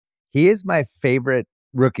He is my favorite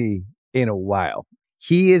rookie in a while.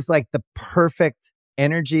 He is like the perfect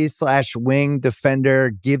energy / wing defender,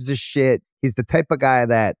 gives a shit. He's the type of guy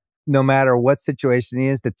that no matter what situation he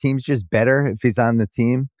is, the team's just better if he's on the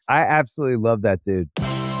team. I absolutely love that dude.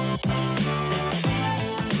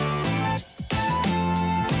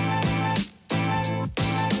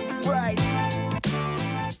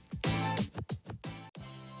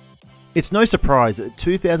 It's no surprise that the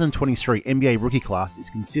 2023 NBA rookie class is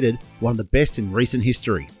considered one of the best in recent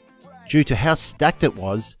history, due to how stacked it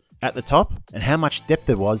was at the top and how much depth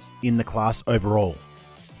there was in the class overall.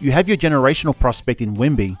 You have your generational prospect in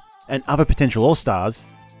Wemby and other potential All-Stars,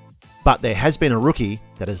 but there has been a rookie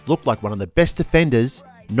that has looked like one of the best defenders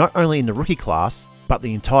not only in the rookie class, but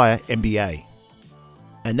the entire NBA.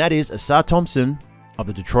 And that is Ausar Thompson of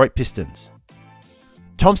the Detroit Pistons.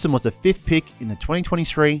 Thompson was the 5th pick in the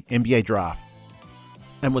 2023 NBA draft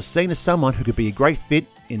and was seen as someone who could be a great fit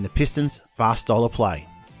in the Pistons' fast style of play.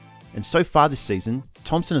 And so far this season,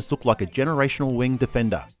 Thompson has looked like a generational wing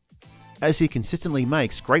defender, as he consistently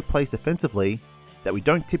makes great plays defensively that we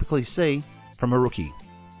don't typically see from a rookie.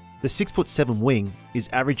 The 6'7" wing is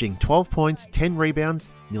averaging 12 points, 10 rebounds,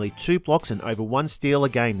 nearly 2 blocks and over 1 steal a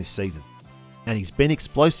game this season, and he's been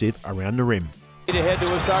explosive around the rim. Ahead to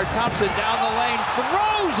Ausar Thompson down the lane,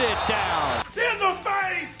 throws it down. In the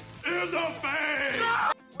face! In the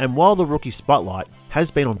face! And while the rookie spotlight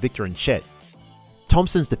has been on Victor and Chet,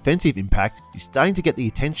 Thompson's defensive impact is starting to get the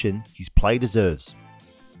attention his play deserves.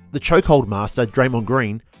 The chokehold master Draymond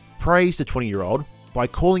Green praised the 20-year-old by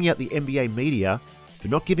calling out the NBA media for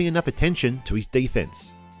not giving enough attention to his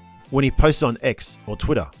defense. When he posted on X or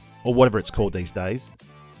Twitter, or whatever it's called these days,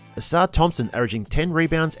 Ausar Thompson averaging 10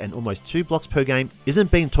 rebounds and almost 2 blocks per game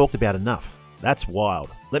isn't being talked about enough. That's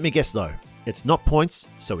wild. Let me guess though, it's not points,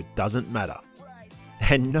 so it doesn't matter.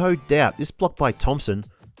 And no doubt this block by Thompson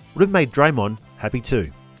would have made Draymond happy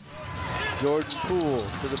too. Jordan Poole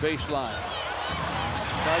to the baseline.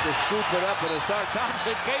 Tried to scoop it up, but Ausar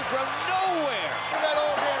Thompson came from nowhere.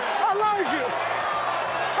 I like it!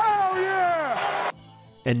 Hell yeah!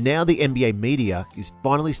 And now the NBA media is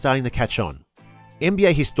finally starting to catch on.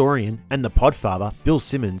 NBA historian and the podfather Bill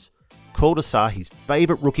Simmons called Ausar his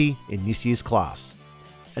favourite rookie in this year's class,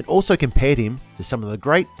 and also compared him to some of the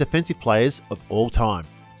great defensive players of all time.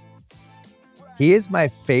 He is my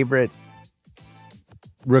favorite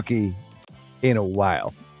rookie in a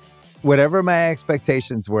while. Whatever my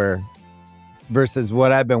expectations were versus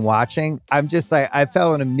what I've been watching, I'm just like, I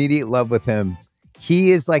fell in immediate love with him.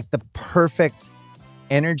 He is like the perfect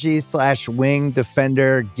energy / wing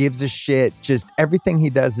defender, gives a shit. Just everything he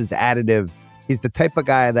does is additive. He's the type of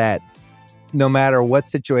guy that no matter what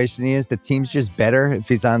situation he is, the team's just better if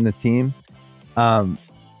he's on the team.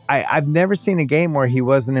 I've never seen a game where he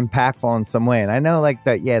wasn't impactful in some way. And I know like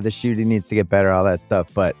that, yeah, the shooting needs to get better, all that stuff.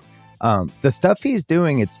 But the stuff he's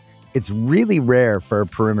doing, it's really rare for a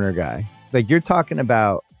perimeter guy. Like you're talking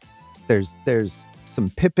about, there's some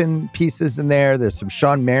Pippen pieces in there. There's some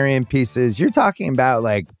Sean Marion pieces. You're talking about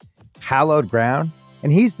like hallowed ground,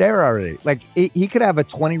 and he's there already. Like he could have a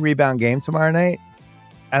 20 rebound game tomorrow night,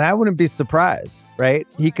 and I wouldn't be surprised, right?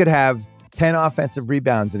 He could have 10 offensive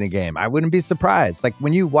rebounds in a game. I wouldn't be surprised. Like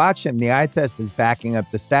when you watch him, the eye test is backing up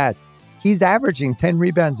the stats. He's averaging 10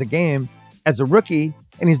 rebounds a game as a rookie,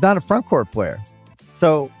 and he's not a front court player.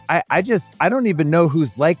 So I don't even know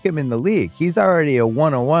who's like him in the league. He's already a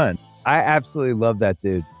 101. I absolutely love that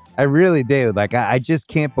dude. I really do. Like, I just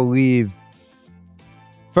can't believe,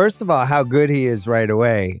 first of all, how good he is right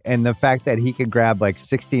away. And the fact that he could grab like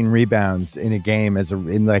 16 rebounds in a game in his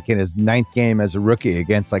 9th game as a rookie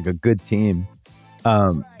against like a good team.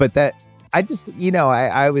 But that, I just,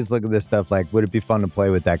 I always look at this stuff like, would it be fun to play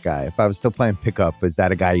with that guy? If I was still playing pickup, is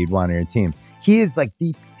that a guy you'd want on your team? He is like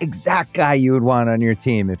the exact guy you would want on your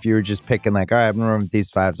team if you were just picking like, all right, I'm going to run with these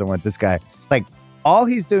fives. I want this guy. Like, all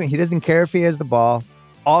he's doing, he doesn't care if he has the ball.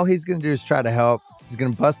 All he's going to do is try to help. He's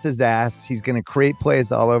going to bust his ass. He's going to create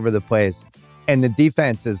plays all over the place. And the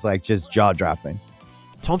defense is like just jaw-dropping.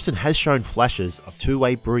 Thompson has shown flashes of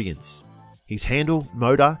two-way brilliance. His handle,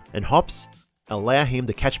 motor, and hops allow him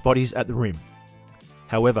to catch bodies at the rim.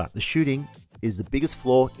 However, the shooting is the biggest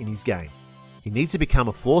flaw in his game. He needs to become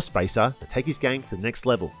a floor spacer to take his game to the next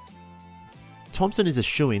level. Thompson is a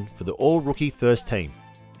shoo-in for the all-rookie first team,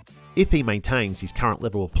 if he maintains his current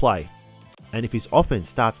level of play, and if his offense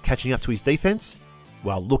starts catching up to his defense,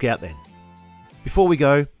 well, look out then. Before we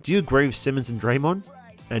go, do you agree with Simmons and Draymond?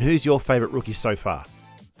 And who's your favourite rookie so far?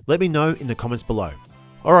 Let me know in the comments below.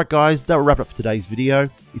 Alright guys, that will wrap up for today's video.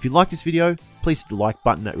 If you like this video, please hit the like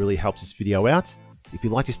button, that really helps this video out. If you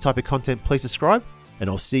like this type of content, please subscribe, and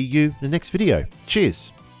I'll see you in the next video.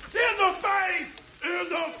 Cheers!